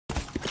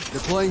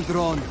Deploying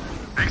drone.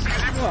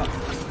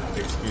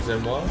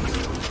 Excusez-moi.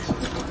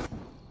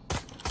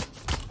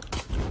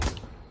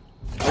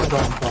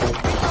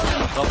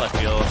 Not that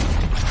field.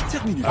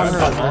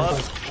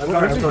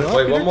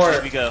 Wait, one more.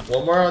 Here we go.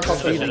 One more on top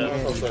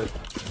side.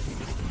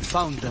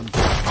 Found them.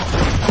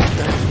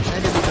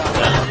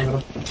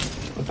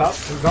 On top,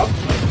 he's up.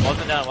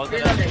 Wasn't down.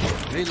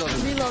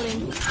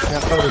 Reloading.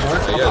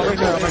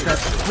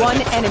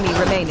 One enemy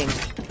remaining.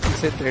 He's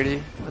hit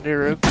 30. Under your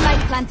roof.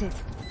 Light planted.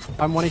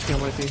 I'm 1 HP,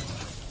 I'm 1 HP.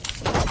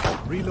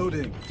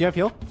 Reloading. Do you have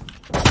heal?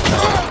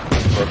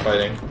 We're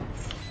fighting.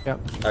 Yep.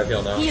 I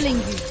heal now. Healing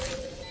you.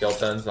 Kill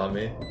 10's on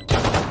me.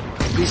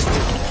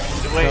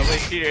 Wait,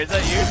 Peter, is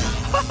that you?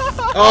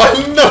 Oh,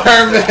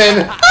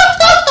 Norman!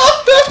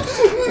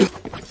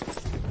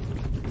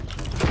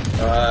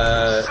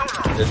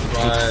 It's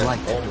my.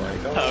 Oh my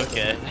god.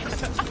 Okay.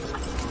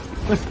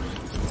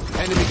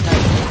 Enemy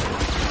tank.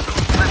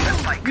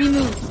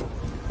 Remove.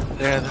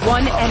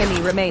 One enemy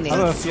remaining. I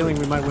have a feeling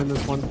we might win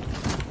this one.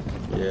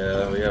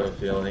 Yeah, we have a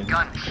feeling. I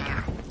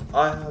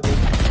have a...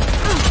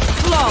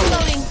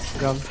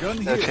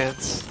 Flawless. No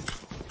chance.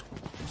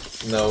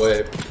 No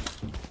way.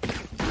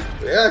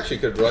 We actually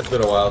could run. It's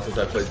been a while since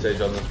I played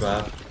Sage on this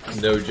map.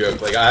 No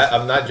joke. Like,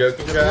 I'm not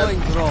joking, guys.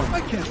 Deploying drone.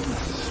 I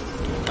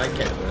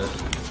can't miss.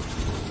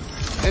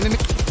 Enemy.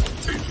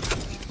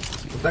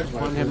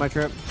 One hit my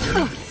trip.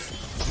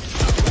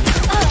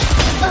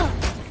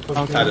 I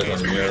just on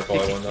the miracle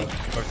I won though.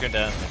 We're going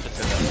down.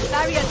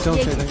 Don't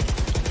say anything.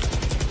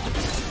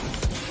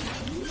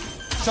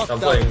 I'm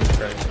playing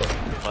Frags.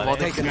 Well,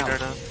 taken out.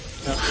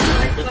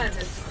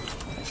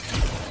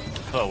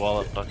 Put a wall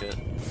up bucket.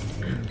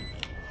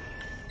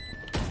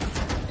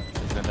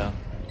 Going down.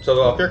 So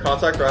if you're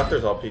contact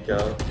rafters, I'll peek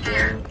out.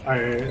 Yeah.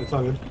 Alright, it's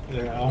all good.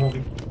 Yeah, I'll help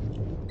you.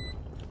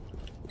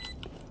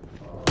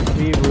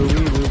 Wee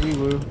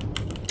woo.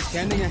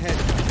 Scanning ahead.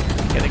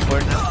 Getting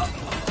bored now.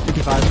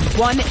 55.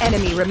 One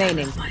enemy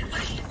remaining.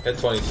 Hit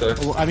 26.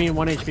 Oh, I mean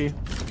 1 HP.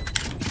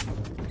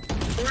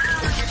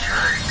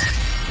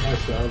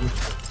 Nice job.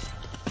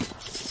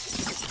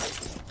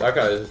 That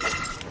guy is.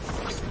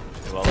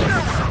 Well,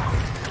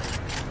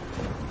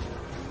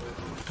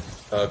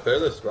 Clear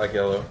this back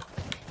yellow.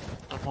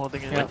 I'm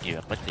holding it.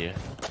 Yeah. With you.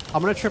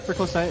 I'm gonna trip for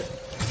close sight.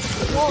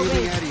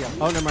 Revealing area.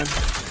 Oh, never mind.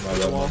 My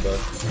bad, my bad.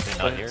 You're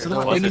not here. So the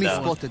What's it enemy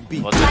down? spotted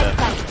B. What's it down?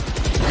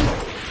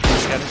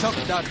 Shock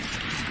done.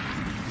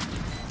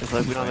 It's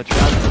like we don't have a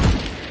trap.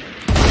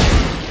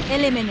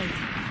 Eliminate.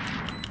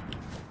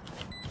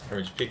 Let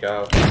me just peek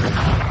out.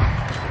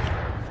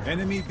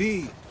 Enemy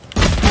B.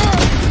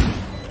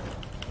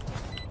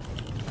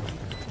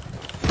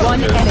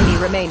 One enemy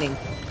remaining.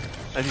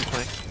 I think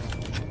playing.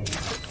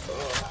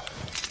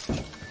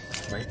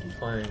 Might be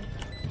playing.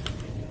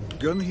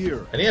 Gun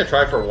here. I need to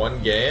try for one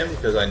game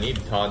because I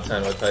need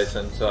content with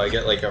Tyson, so I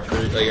get like a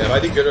free. Like if I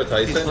do good with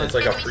Tyson, it's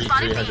like a free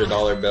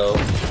 $300 bill.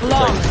 It's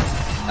like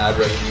ad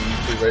revenue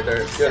YouTube right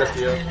there. Good of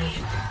you.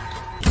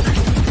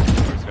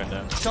 It's going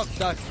down. Shock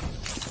done.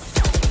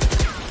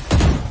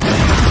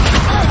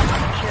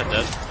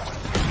 Dead.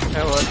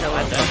 Hello.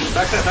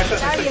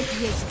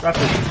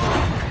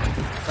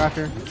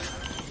 Raptor.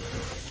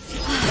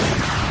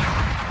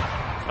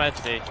 Fight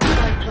stage.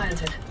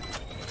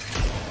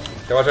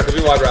 Okay, watch out, could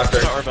be wide rafter.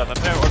 Or above. I'm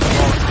there. Or above.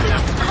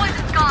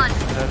 Poison's gone.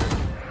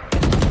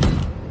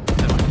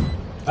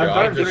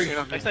 I'm just,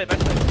 Backside.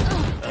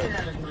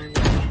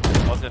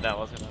 Wall's going down.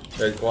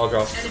 there's wall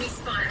drop.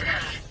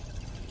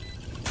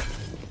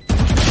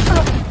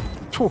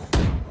 Holy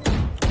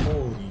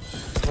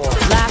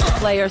fuck. Last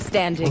player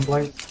standing.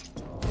 Blank.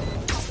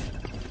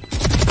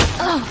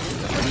 Oh,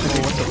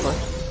 what the fuck?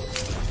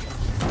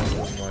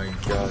 Oh my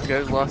god. You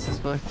guys lost this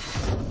play.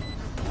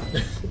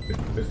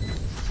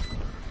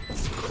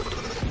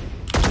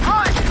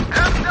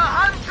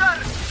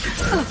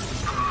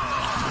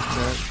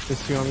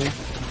 Just two on me.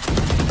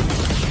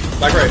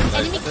 Back right.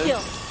 Enemy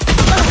kill.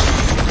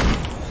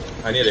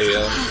 I need a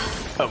heal.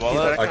 Wall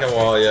up. I can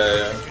wall,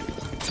 yeah.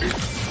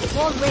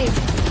 Wall raised.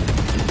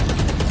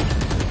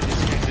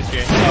 This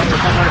game.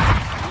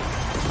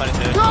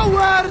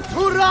 Nowhere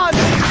to run.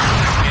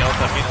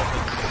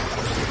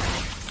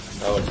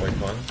 That looks like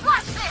fun.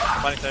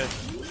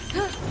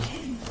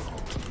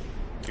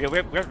 We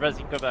have res,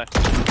 you can go back.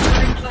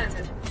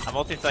 I'm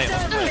multi-site.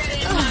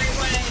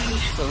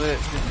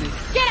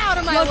 Get out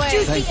of my way.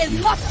 Your duty is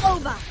not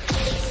over.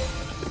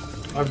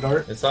 I'm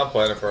dart. It's not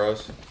planning for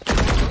us.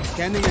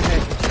 Scanning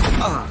ahead.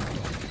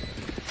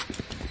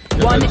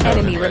 One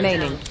enemy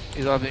remaining.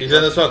 He's on me. He's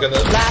in the smoke in the.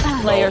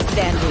 Last player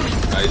standing.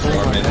 Nice,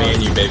 Norman. Me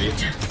and you, baby.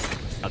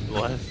 God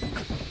bless.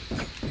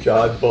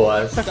 God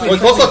bless. Wait,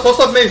 close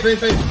up, main. Two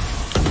screen.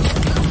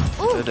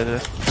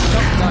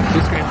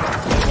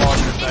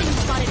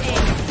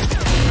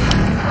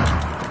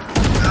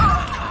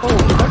 Oh,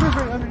 Raptor's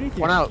right underneath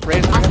you. One out.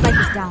 Raise. Our spike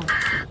is down.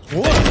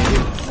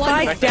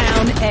 Spike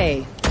down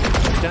A.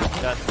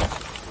 Done.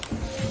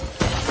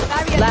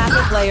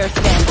 Last player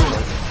standing.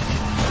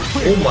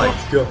 Oh my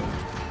god.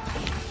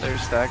 They're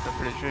stacked, I'm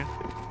pretty sure.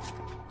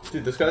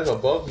 Dude, this guy's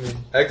above me.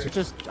 X.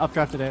 Just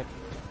updrafted it.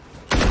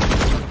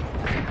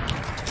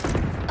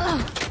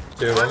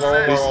 Dude, one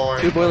more.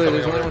 Two boiler,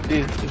 Coming there's only over. one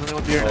B. There's only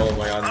one B right Oh now.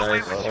 my god,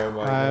 nice. Oh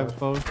my I god. have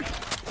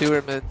both. Two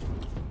are mid.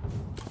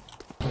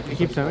 He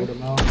keeps coming.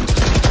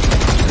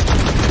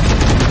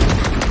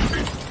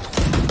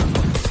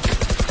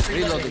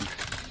 Reloading.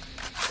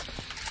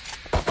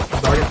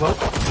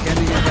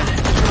 Scanning your head.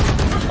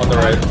 On the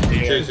right.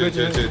 Yeah. Two.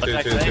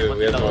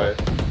 We have the right.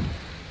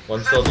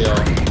 One still the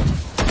arm.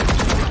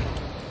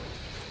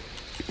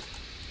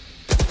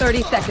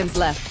 30 seconds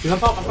left.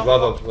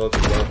 Above.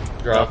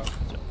 Drop.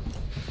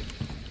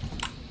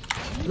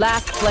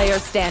 Last player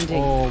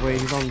standing. Oh wait,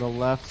 he's on the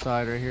left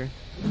side right here.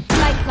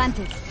 Spike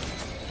planted.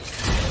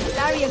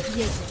 Barrier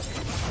created.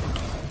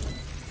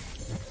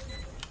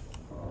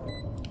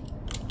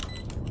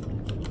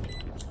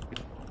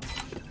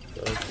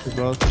 Two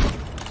both.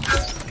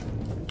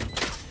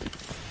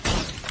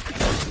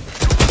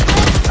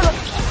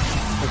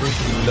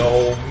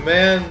 No,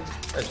 man.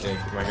 I think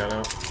my gun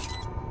out.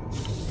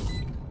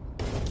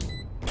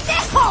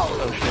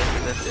 Oh shit.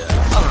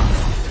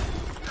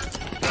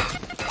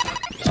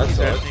 That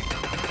sucks.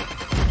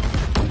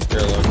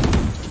 Here, look.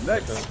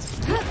 Next.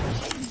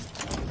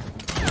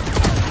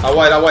 Out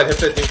wide, hit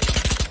 50.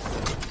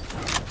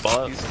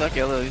 Ball. He's stuck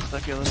yellow.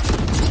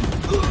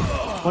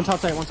 One top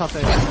side. I got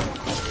that.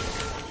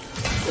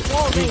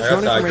 Okay,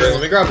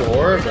 let me grab the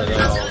orb and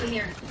then I'll...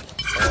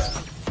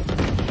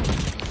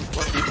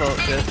 One default,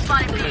 yes.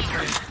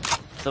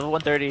 Silva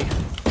 130.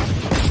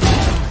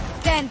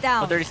 Stand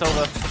down. 130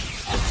 Silva.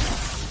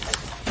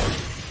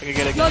 I can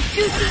get it. Your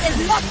duty is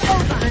not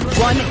over.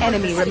 One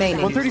enemy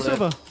remaining. 130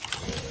 Silva.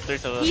 30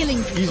 Silva.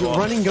 Healing. He's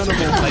running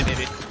gunnable. Light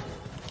maybe.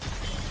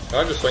 Can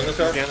I just swing this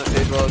guy? Get on the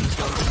stage wall. Just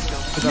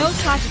go. No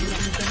charging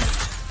anything.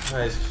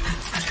 Nice.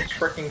 Let's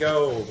freaking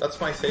go. That's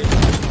my save.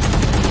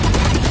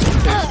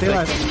 Stay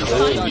alive.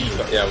 Holy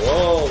fuck. Yeah,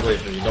 whoa, wait,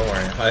 don't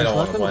worry. I don't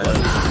want to play it.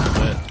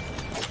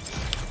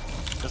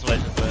 Just wait.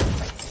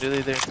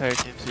 Really, their entire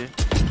team too.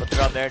 Let's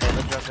drop there,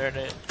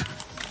 Nate.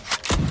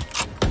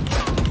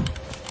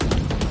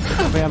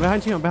 Wait, I'm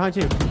behind you.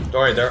 Don't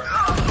worry, there.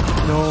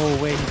 No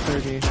way, he's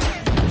 30.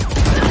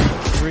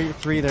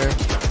 Three there.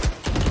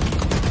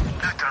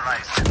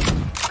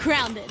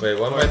 Grounded. Wait,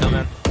 what am I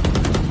doing?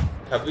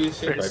 Have we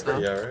seen Pretty Viper? slow.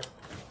 Yeah,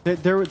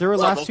 right? There were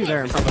last two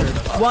there.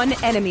 One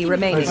enemy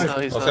remaining. No,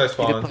 he's I'll not. say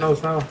spawn.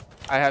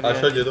 I have I it.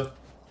 showed you though.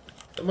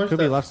 Could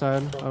be left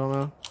side. I don't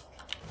know.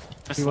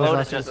 Just He slow was it,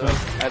 last just one.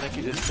 I think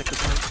he just took the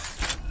point.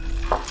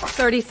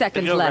 30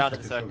 seconds go around left.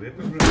 in a sec. Spike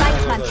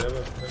planted.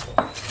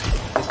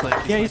 He's playing.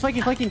 Yeah, he's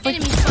flanking.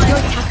 Enemy spotted. Your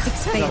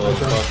tactics fail.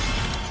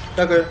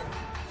 Okay.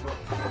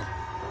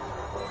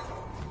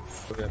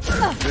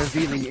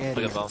 Revealing Look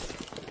area. at bomb.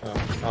 Oh,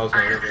 I was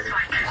gonna look at it.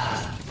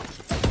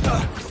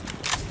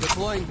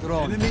 Deploying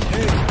drone. Enemy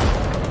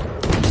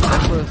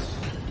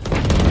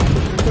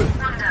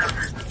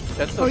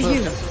That's For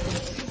you.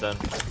 Done.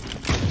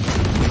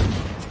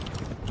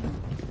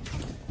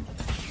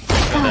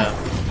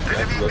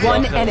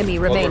 One enemy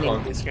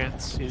remaining. He's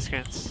scans.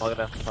 Look at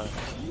that. Fine.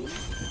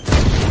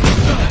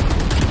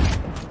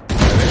 I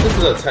think this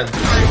is a 10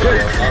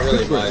 video, not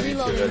really my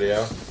YouTube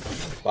video.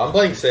 But I'm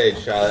playing Sage,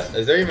 shot.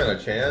 Is there even a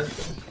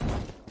chance?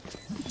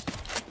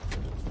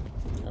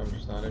 I'm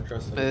just not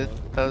interested. in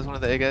that. That was one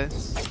of the A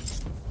guys.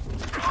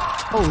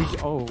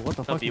 Oh, what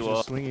the fuck? be He's well.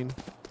 just swinging.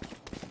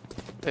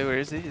 Wait, where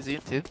is he? Is he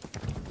in two?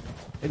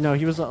 No,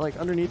 he was like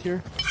underneath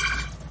here.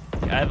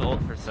 Yeah, I have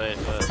ult for sight,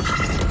 but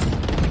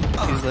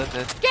He's left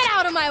mid. Get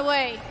out of my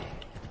way.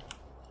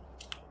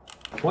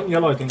 One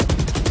yellow, I think.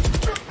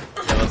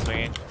 yellow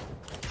swinging.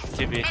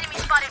 2B.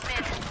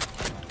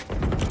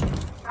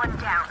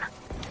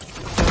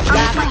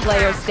 Last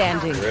player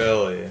standing.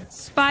 Really?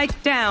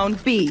 Spike down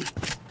B.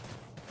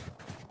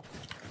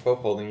 Both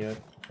holding yet?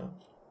 Oh.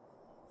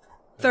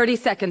 30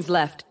 seconds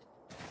left.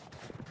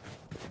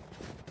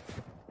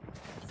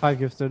 5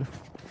 gifted.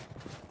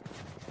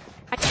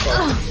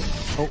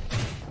 Oh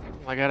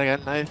my god, I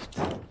got knifed.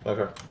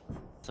 Okay.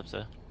 What's up,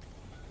 sir?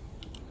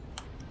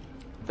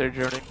 They're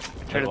droning.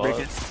 Try to break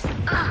it.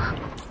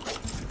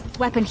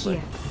 Weapon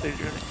here. They're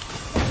droning.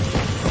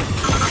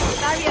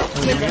 Barrier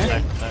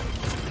created. Back.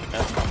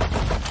 Yeah.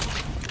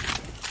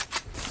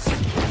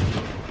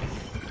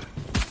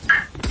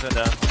 He's going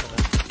down.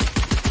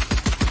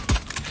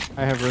 I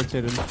have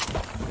rotated.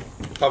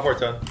 Top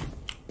 410.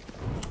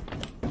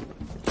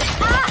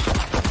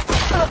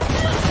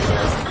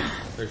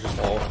 There's just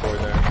all 4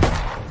 there.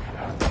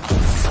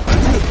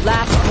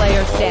 Last player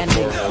All 4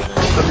 standing. holding.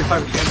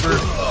 75 camper.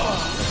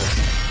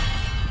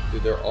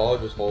 Dude, they're all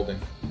just holding.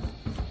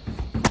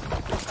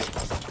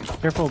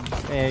 Careful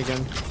A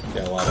again.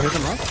 Yeah, a lot Here's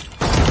of him up.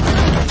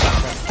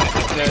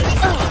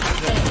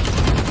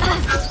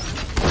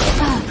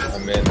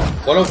 I'm in.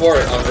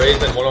 104 on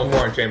Raze and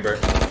 104 on Chamber.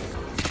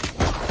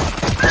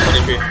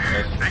 20p.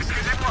 Nice.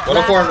 104 on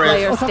Last Raze.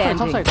 player Oh, top side,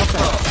 standing. top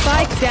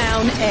side. Spike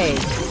down A.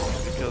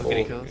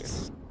 Getting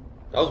kills.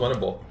 That was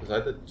winnable,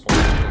 because I did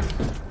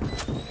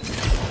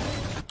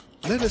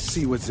 20. Let us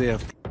see what they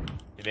have.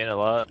 You made a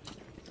lot.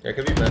 Yeah, it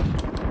could be mid.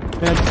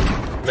 Mid.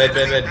 Mid,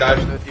 dash.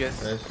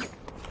 Yes. Nice. Why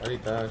did he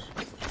dash?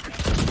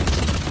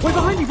 Wait,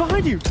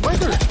 behind you! Right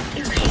there!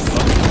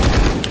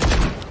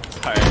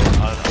 Alright, I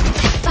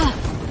don't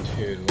know.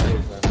 Dude, why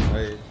is that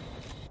fight?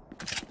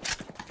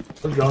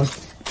 Let's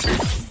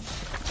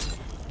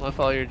go. I'll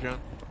follow your drone.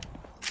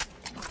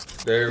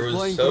 There was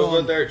Deploying Sova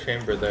drone. there,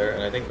 Chamber there,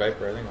 and I think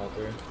Viper, I think all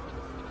three.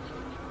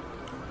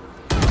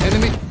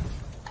 Enemy.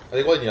 I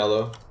think one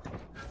yellow.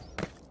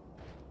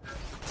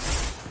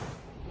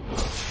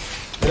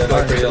 Yeah,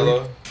 Viper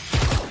yellow.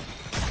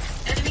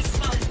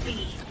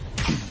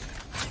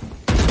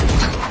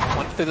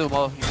 One through the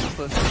wall. He's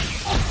close.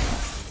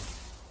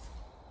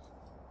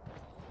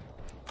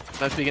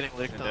 Might be getting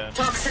licked on. Yeah.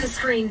 Toxin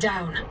screen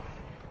down.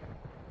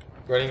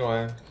 Running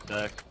away.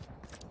 Back.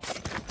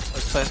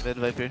 Let's find mid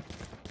Viper.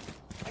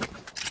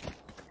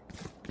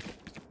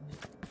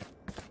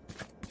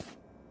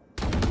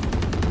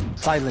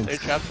 Silence. They're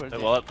trapped for Play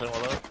well up, play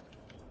well up.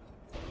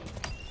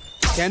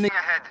 Scanning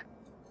ahead.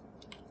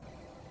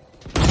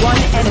 One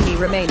enemy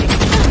remaining.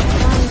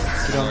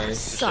 Nice.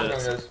 Sucked.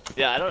 Guys.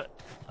 Yeah, I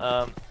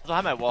don't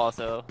have my wall,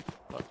 so.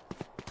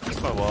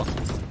 That's my wall.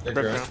 Good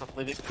Burp drone. around, I'm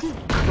leaving.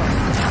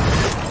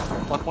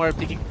 One more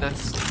peeking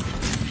nest.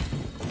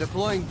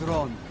 Deploying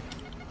drone.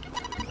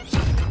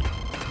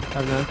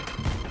 Have none.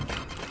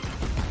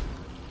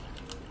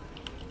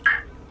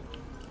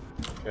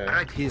 Okay.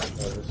 Right here.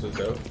 This is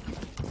dope.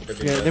 Could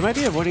be Yeah, good. they might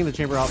be avoiding the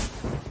chamber out.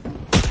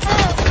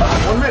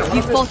 1 minute.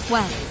 You 1 minute. fought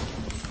well.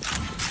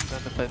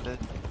 Trying to find mid.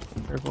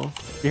 Careful. Do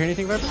you hear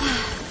anything, Viper?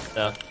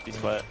 No, he's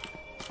quiet.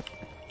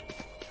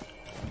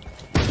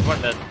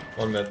 One mid.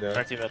 One mid, yeah.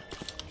 Our team mid.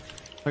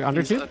 Like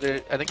under He's two?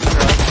 under, I think he's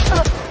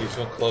around. He's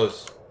so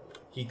close.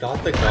 He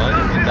got the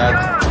gun, and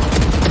that's...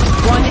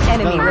 One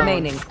enemy No.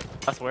 remaining.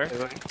 That's where? They're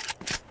going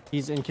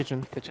He's in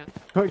kitchen. kitchen.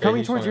 Coming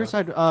he's towards your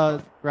going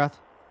side, Wrath.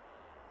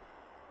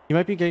 He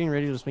might be getting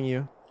ready to swing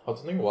you. I was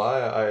wondering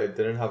why I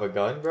didn't have a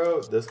gun,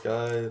 bro. This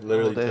guy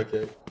literally All day. took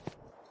it.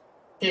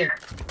 Here.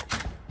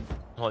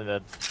 Only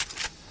mid.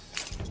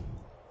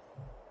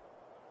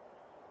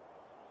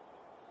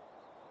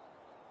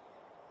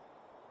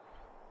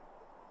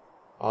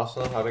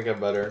 Awesome, how to get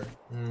better.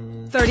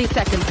 30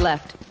 seconds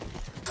left.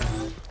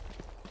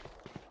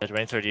 There's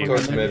rain toward you.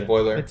 Towards mid,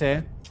 boiler. It's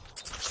A.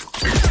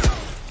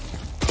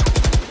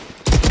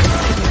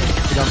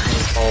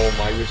 Oh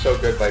my, you're so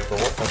good, Viper.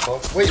 What the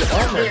fuck? Wait, your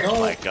armor, Oh no!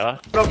 my god.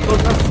 Go, go,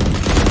 go.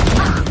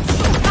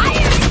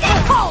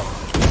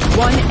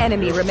 One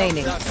enemy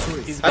remaining. I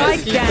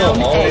Spike just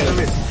down all A. of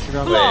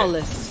them.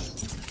 Flawless.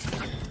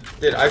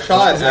 Dude, I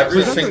shot at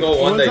every single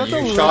one that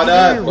you shot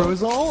at. You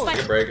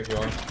can break if you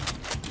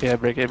want. Yeah,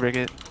 break it, break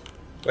it.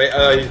 Wait,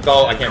 he's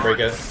belt. I can't break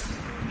it.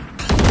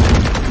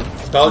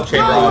 Belt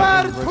chamber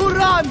off. Who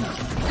run?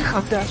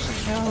 I'm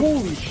dashing out.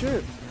 Holy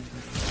shit.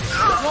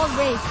 Wall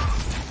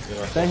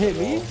raised. That hit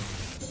me?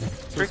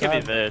 Three could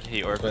be mid,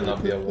 he or Might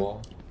not be a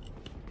wall.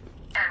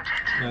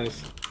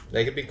 Nice.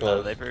 They could be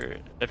close.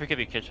 Viper could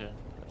be kitchen.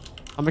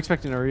 I'm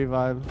expecting a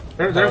revive.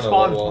 They're I don't know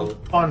spawn. what wall.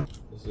 Spawn.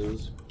 This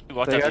is. He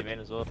walked They out got- to main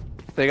as well.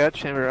 They got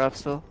chamber up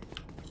still.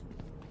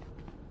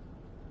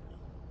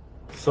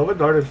 Sova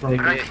darted from.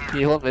 Can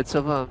you hold mid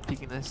Sova? I'm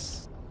peeking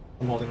this.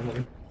 I'm holding, I'm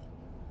holding.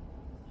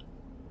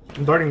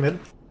 I'm darting mid.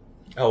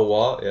 L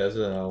wall? Yeah, this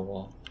is an L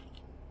wall.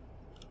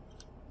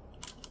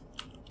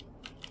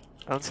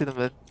 I don't see the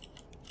mid.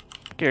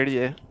 Scared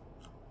you.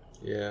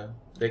 Yeah.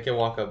 They can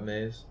walk up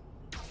maze.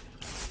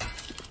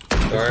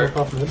 Smoke Dart.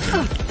 off mid.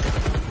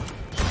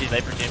 See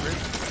Viper chamber?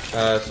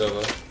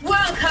 Sova.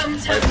 Welcome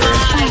to Viper.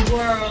 my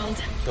world.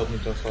 Killed me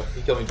just fine.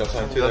 He killed me just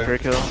fine too Not there. very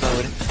cool. Not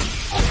waiting.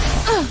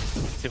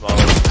 Two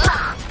mollies.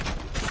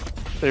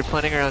 They're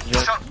planning around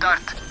jump.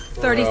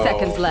 30 Bro.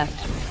 seconds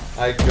left.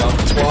 I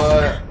jumped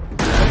what?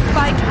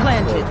 Spike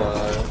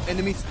planted.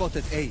 Enemy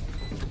spotted A.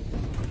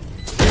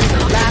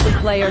 Last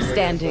player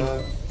standing.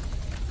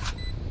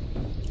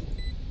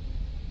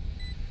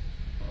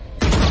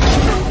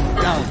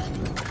 Down.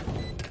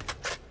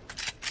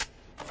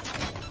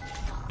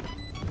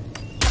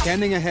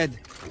 Scanning ahead.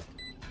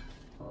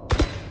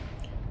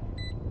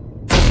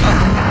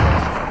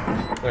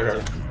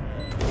 There.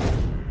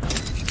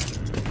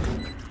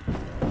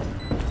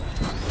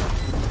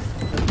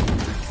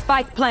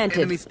 Spike planted.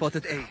 Enemy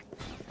spotted A.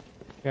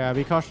 Yeah,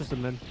 be cautious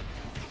in mid.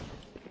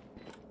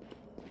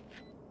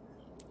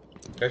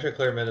 I should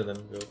clear mid and then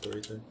go for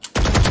everything.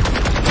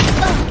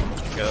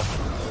 Go.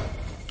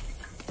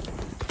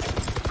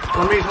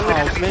 One mid,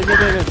 one mid. Oh,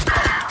 mid.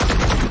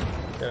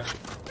 Yeah.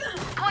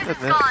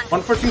 Good mid.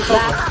 114 Sova.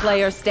 Last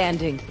player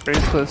standing. Very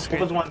close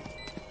screen. Sova's one.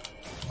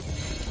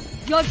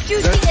 Your duty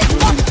is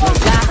not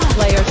over. Last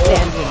player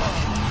standing.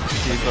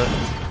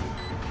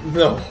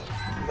 No.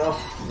 No.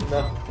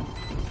 No.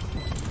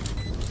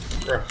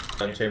 Bro.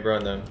 On chamber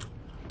on them.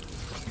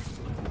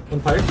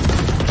 One pipe.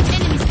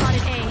 Enemy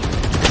spotted A.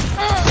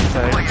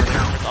 Sorry.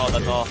 Oh,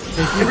 that's all. If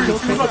you kill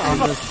Chamber on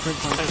the sprint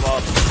Play point, well.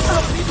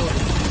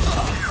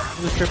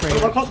 the strip right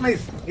One here. close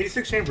maze.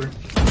 86 chamber.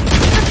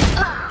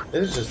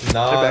 This is just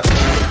not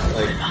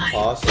like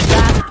possible.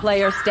 Last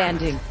player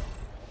standing.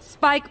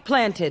 Spike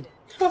planted.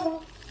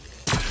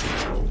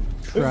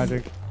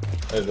 Tragic.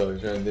 That's what I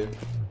was trying to do.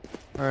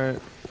 Alright.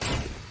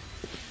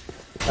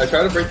 I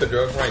try to break the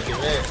drone for my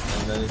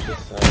teammate, and then it's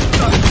just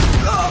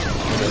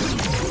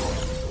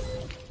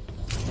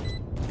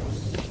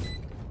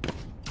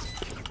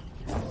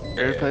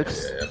Air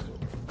pipes.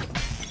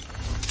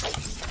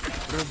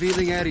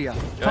 Revealing area.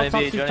 Join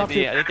Top B, two, join top B.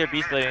 two. I think they're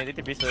B playing.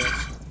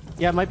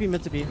 Yeah, it might be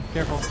mid to be.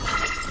 Careful.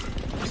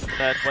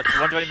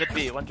 One joining mid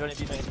B, one joining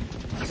B main.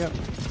 Yep.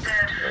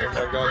 Oh my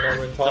god, no,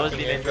 we're That was talking.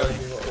 B main building.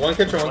 One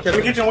kitchen. One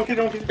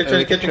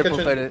kitchen. Triple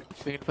fight it.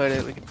 We can fight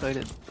it. We can fight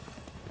it.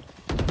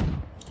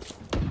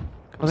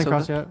 Nothing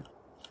cross yet.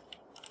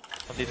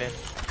 One B main.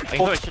 I can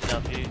go and shit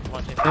down if you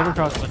want to. They haven't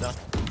crossed. One down.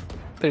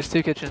 There's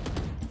 2 kitchen.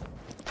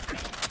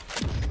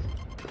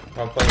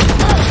 I'm playing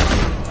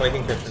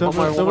kitchen.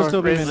 Silva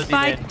still being in. Let's be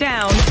main. Spike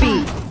down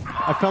B.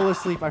 I fell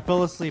asleep.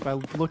 I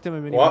looked at my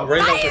mini. What?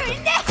 Right now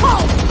kitchen.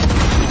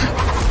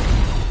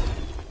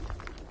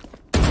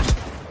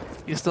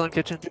 You still in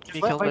kitchen? Can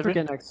you kill Let Viper Liver?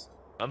 get next.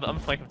 I'm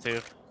flanking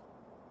too.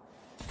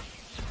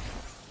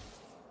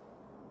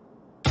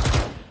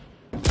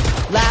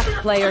 Last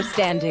player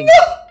standing.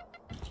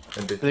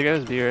 And B. The guy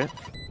was B, right?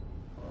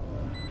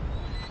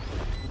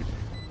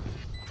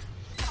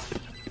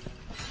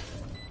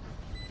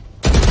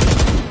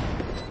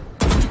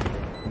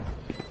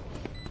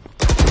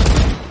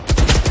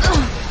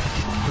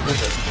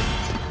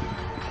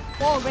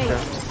 Wall raised.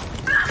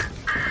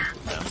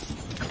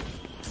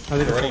 Are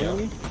they They're running defending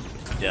me?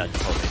 Yeah,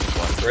 just hold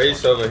me.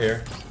 Raise over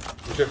here.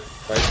 You should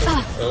fight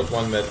them. Oh,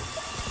 one mid.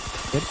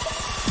 Mid?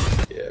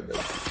 Yeah, mid.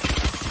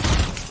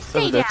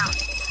 Stay down.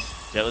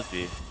 Yeah, let's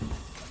be.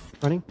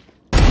 Running?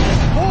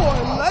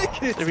 Oh, I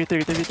like it.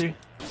 3v3.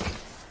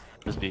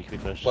 Let's be. We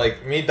push.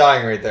 Like, me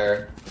dying right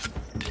there.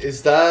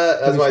 Is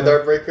that as my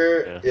dart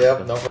breaker? Yeah.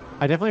 Yep, no.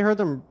 I definitely heard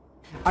them.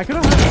 I could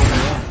have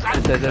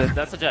heard them.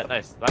 That's a jet.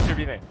 Nice. Last year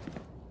B main.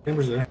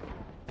 Chambers there.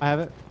 I have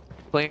it.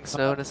 Playing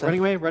snow in a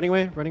second. Running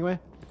away.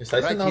 Is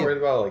Tyson Right not here. worried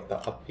about, like, the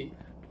up peak?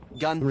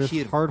 Gun I'm just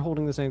here. hard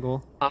holding this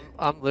angle.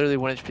 I'm literally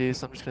 1 HP,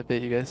 so I'm just gonna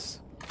bait you guys.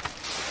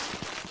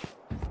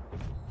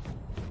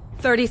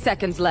 30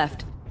 seconds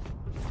left.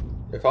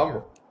 If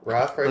I'm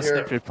Raph right Let's here,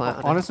 snipe your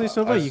plant. Honestly,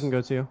 Silva, you can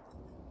go too.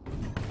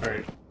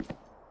 Alright.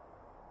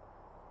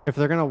 If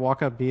they're gonna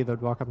walk up B,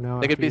 they'd walk up now.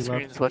 They could after be you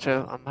screens. left. Watch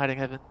out. I'm hiding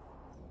heaven.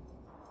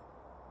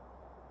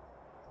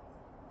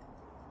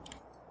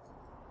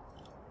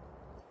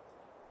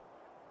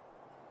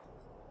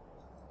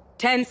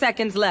 Ten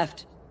seconds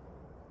left.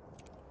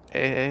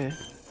 Hey.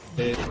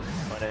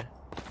 One A.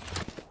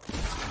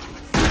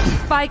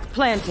 Spike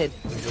planted.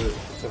 is it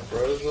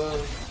frozen?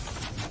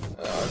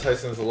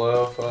 Tyson's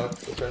low, fuck.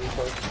 Return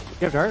fuck.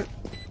 You have dart?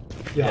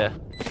 Yeah.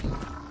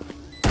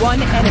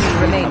 One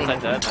enemy remaining.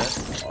 Outside that.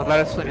 Nice. I'm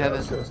about to swing heaven.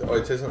 Oh,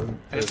 Tyson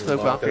It's is so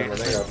locked in.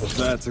 bumpy.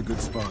 That's a good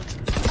spot.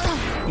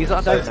 He's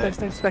on dice.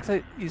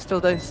 Backside. He's still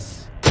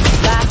dice.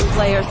 Last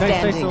player Nice,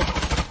 standing.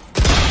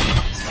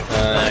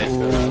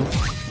 Nice.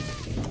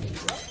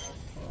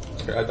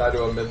 I died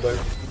to a mid lane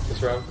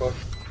this round, fuck.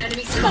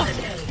 Enemy spotted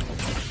A.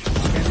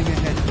 Scanning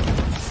ahead.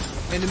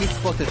 Enemy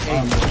spotted A.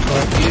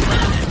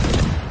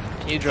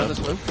 Can you drone this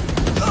move?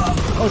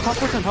 Oh, top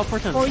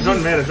 410.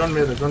 John mid.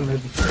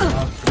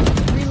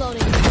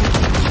 Reloading.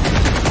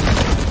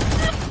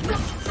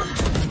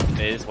 A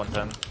is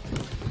 110.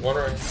 One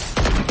right.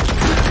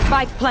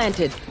 Spike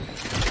planted.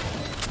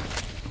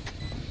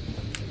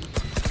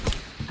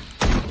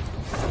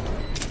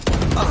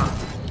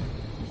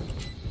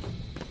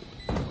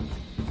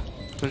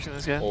 Pushing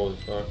this guy. Holy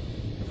fuck.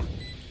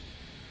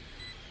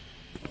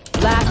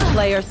 Last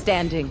player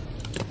standing.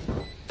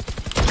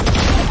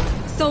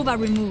 Sova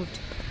removed.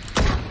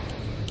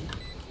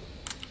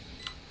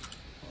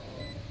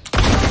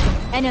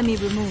 Enemy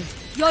removed.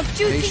 Your They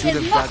duty should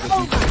is have not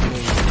got the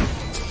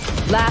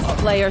over. Last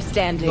player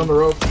standing. On the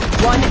rope.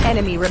 One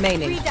enemy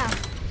remaining. Three down.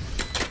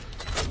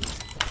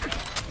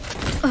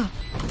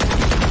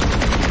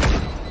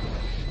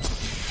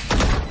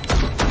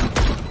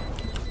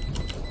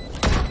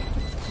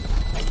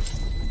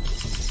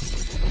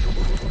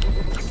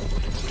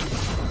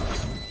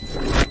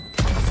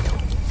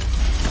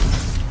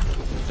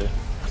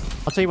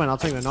 I'll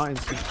tell you when, not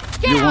instant.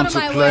 Get You out want of to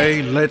my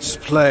play? way. Let's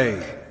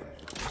play.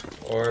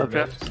 Or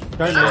Okay. mid.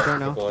 Dart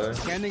now. Play.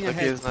 Scanning Okay,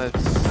 ahead. is nice.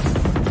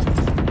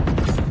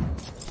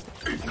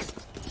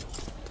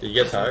 Did you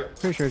get tagged?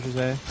 Pretty sure it's just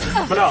A.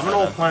 I'm gonna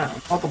ult plant.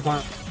 Off the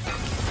plant.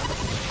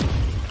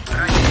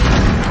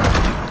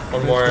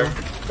 One more.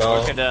 Bell.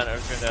 Working down.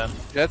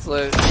 That's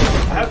lit.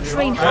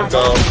 Train One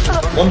bell.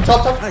 One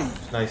top.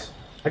 Nice.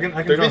 I can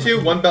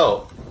 3v2, one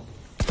bell.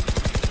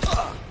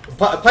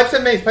 Pipes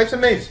and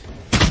maze.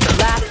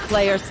 Last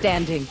player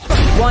standing.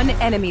 One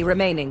enemy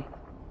remaining.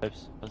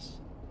 Nice. Nice.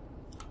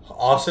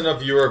 Asuna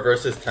viewer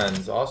versus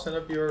Tenz.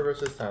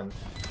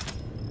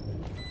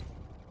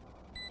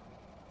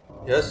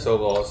 Yes,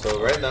 Sobal. So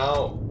right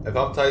now, if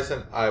I'm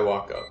Tyson, I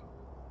walk up.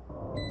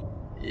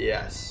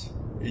 Yes.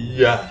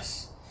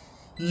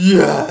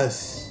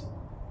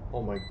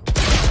 Oh my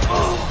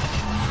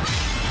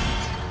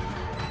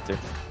Two.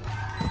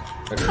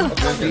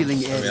 Revealing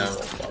I area.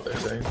 won't bother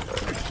saying.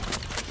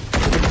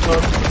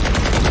 But...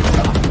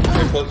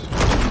 Close.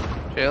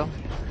 Jail.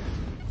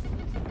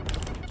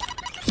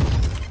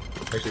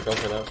 Actually fell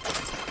for that.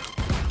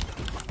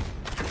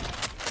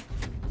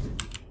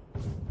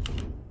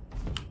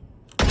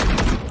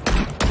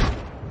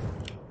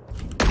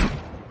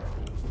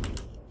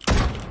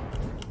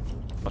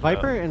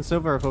 Viper and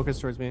Sova are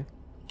focused towards me.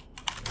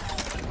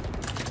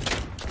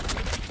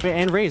 Wait,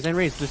 and Raze,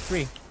 there's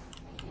 3.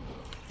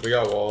 We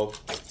got walled.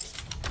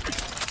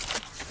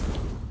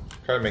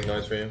 Try to make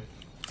noise for you.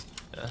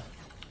 Yeah.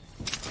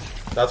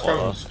 That's Wall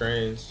from up.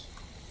 screens.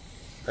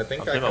 I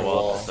think I'll I my can wall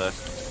wall. up a sec.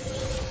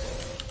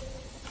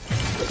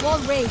 Wall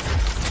raised.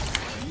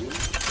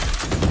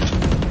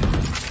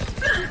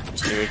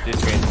 Two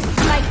screens.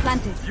 Spike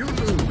planted.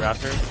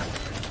 Raptor.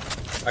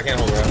 I can't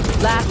hold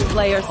around. Last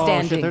player Oh shit,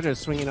 standing. they're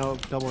just swinging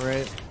out double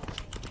right.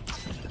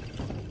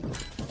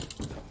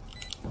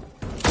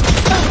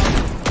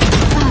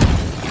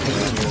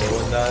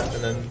 Roll that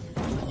and then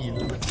heal.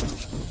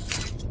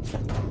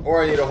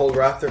 Or I need to hold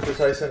Raptor for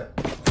Tyson.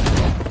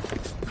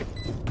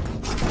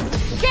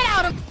 Get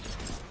out of.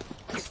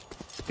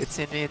 It's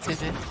in me, it's in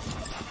me.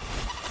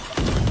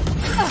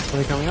 Are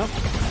they coming up?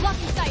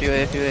 Blocking sight. Few A,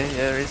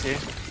 yeah, right here.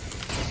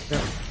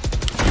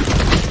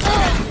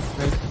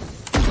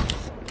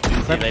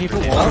 Is that Teammate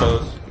people for wall?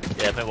 Those.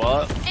 Yeah, my wall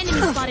up.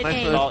 Enemy spotted My A.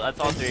 foot. That's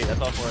all 3.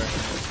 That's all 4.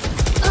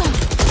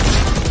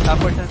 Top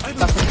 4 times.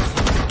 Top 4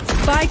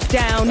 times. Spike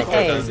down Yeah.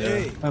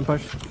 A. I'm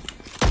push.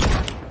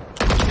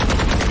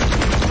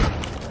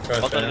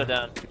 I'll let it go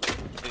down.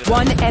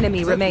 One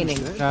enemy remaining.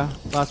 Yeah,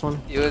 last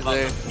one. He was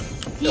there.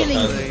 Healing.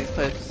 He's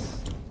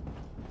close.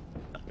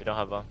 We don't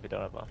have bomb. We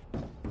don't have bomb.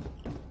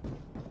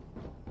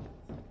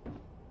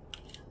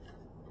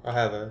 I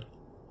have it.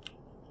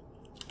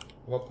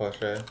 We'll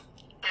push, right?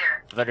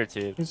 Vendor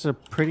 2. It's a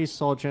pretty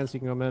solid chance you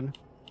can go mid.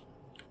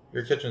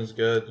 Your kitchen's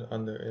good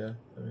under, yeah.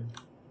 I mean.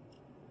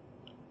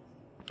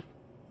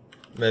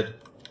 Mid.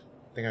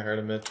 I think I heard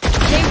a mid.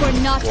 They were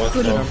not What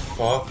good the enough.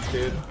 fuck,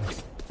 dude?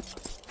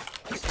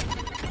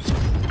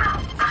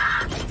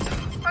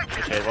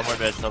 Okay, one more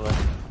mid, someone.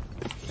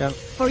 Yep.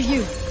 For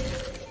you.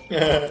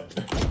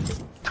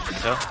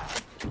 So?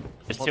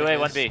 It's 2A,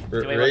 1B.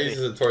 2A, 1B. Raise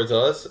it towards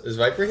us. Is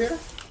Viper here?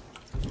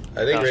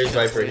 I think Oh, Raise shit.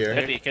 Viper here.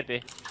 Could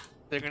be.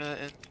 They're gonna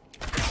end.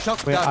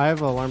 Wait, I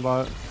have a alarm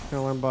bot.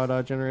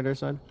 Generator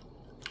side.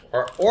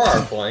 Or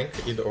our flank,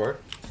 either or.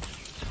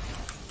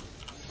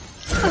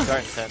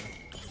 Start 10.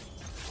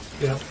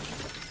 Yeah.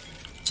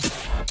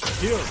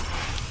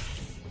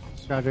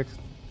 It's tragic.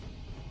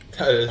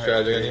 That is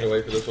tragic. I need to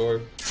wait for this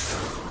orb.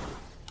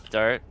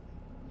 Dart.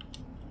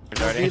 We're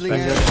darting.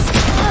 Revealing Exit.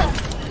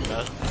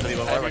 area. Maybe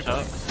one more, watch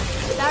out.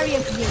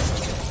 Barrier here.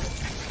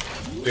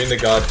 Doing the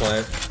god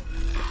plant.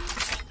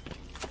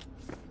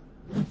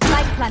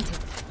 Spike planted.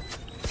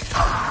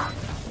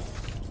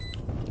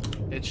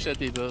 It should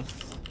be both.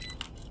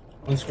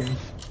 On screen.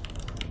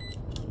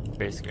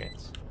 Base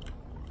screens.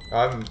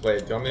 Wait,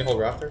 do you want me to hold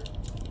Raptor?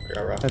 I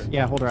got Raptor.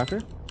 Yeah, hold her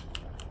after.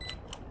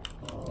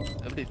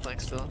 That'd be flank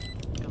still.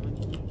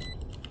 Coming.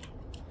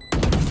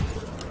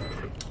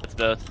 It's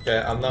both. Okay,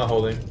 I'm not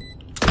holding.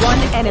 One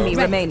enemy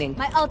Ready. remaining.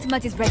 My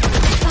ultimate is ready.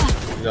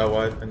 He's out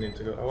wide. I need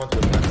to go. I want to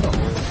the back top.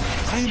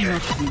 Okay,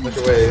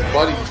 wait.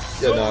 Body.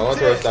 Yeah, no, I want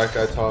to rush that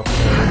guy top.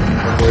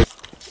 Avoid.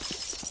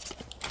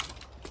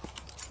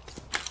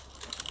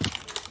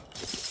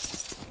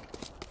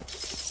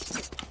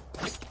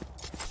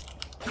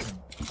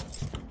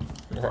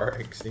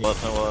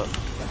 What?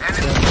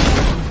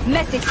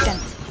 Message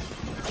sent.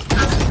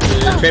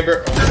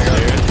 Chamber. Oh my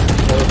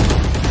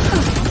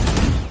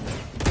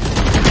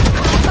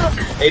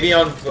god. 80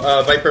 on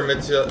Viper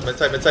mid side in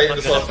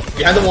the slow.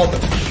 Behind the wall.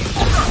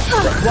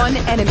 One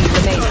enemy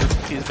remaining.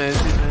 He's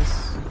nice.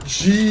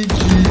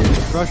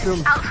 GG. Rush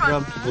room.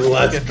 Jump.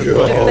 Let's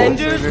go.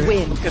 Defenders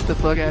win. Get the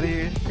fuck out of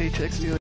here. Paycheck stealer.